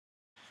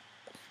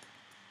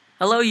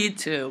Hello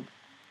YouTube.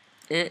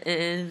 It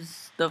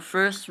is the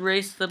first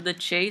race of the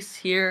chase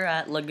here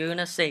at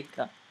Laguna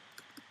Seca.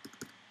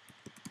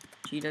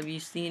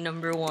 GWC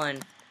number 1.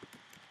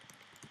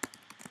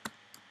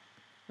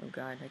 Oh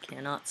god, I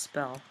cannot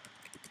spell.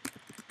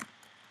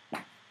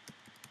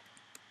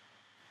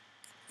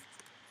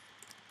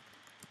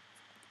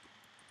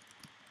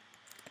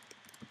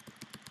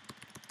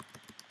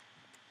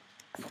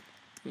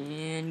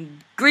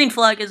 And green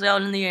flag is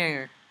out in the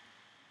air.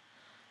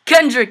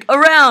 Kendrick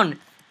around!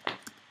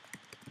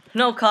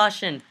 No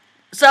caution.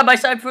 Side by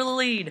side for the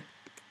lead.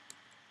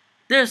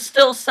 There's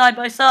still side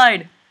by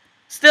side.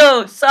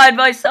 Still side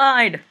by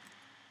side.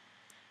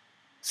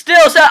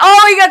 Still side.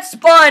 Oh, he got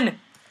spun!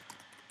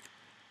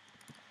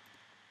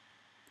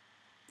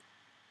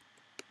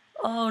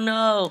 Oh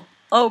no.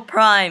 Oh,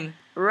 Prime.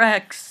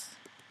 Rex.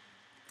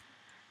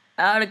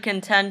 Out of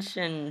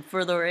contention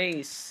for the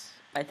race,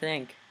 I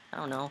think. I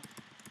don't know.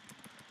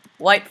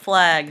 White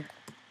flag.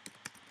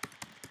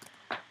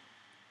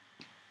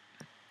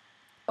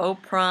 O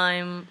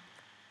Prime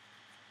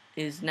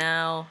is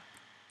now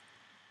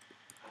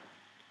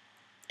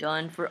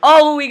done for.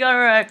 Oh, we got a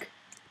wreck.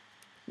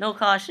 No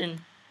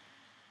caution.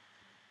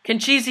 Can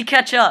Cheesy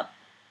catch up?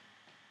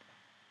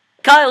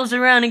 Kyle's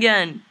around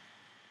again.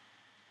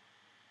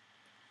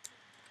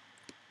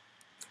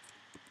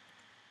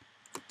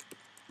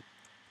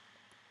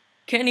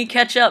 Can he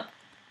catch up?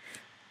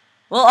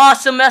 Will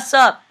Awesome mess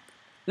up?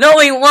 No,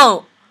 he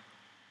won't.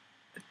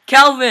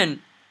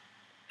 Calvin,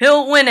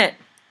 he'll win it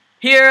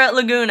here at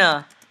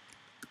Laguna.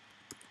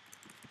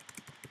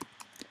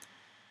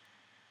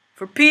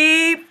 For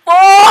P4!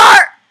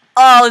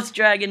 Oh, it's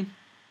dragging.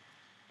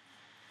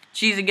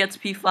 Cheesy gets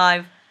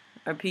P5.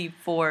 Or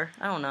P4.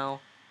 I don't know.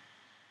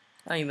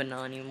 I don't even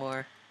know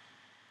anymore.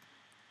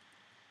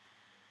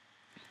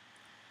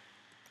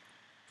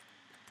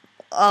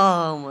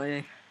 Oh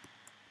my.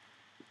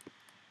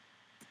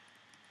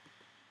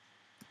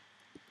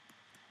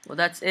 Well,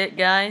 that's it,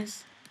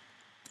 guys.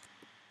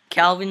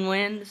 Calvin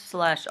wins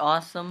 /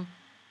 awesome.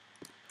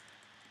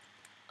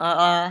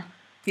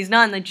 He's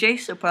not in the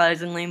chase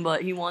surprisingly,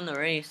 but he won the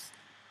race.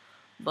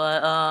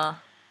 But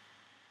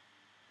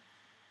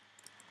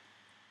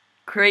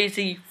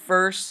crazy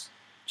first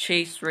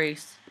chase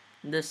race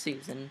this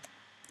season.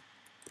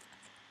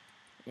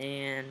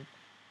 And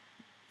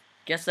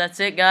guess that's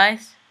it,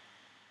 guys.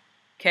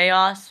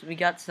 Chaos. We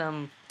got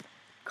some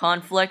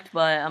conflict,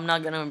 but I'm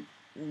not gonna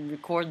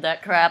record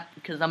that crap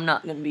because I'm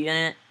not gonna be in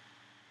it.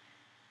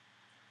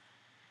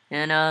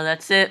 And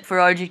that's it for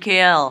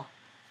RGKL.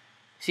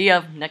 See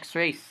ya next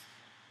race.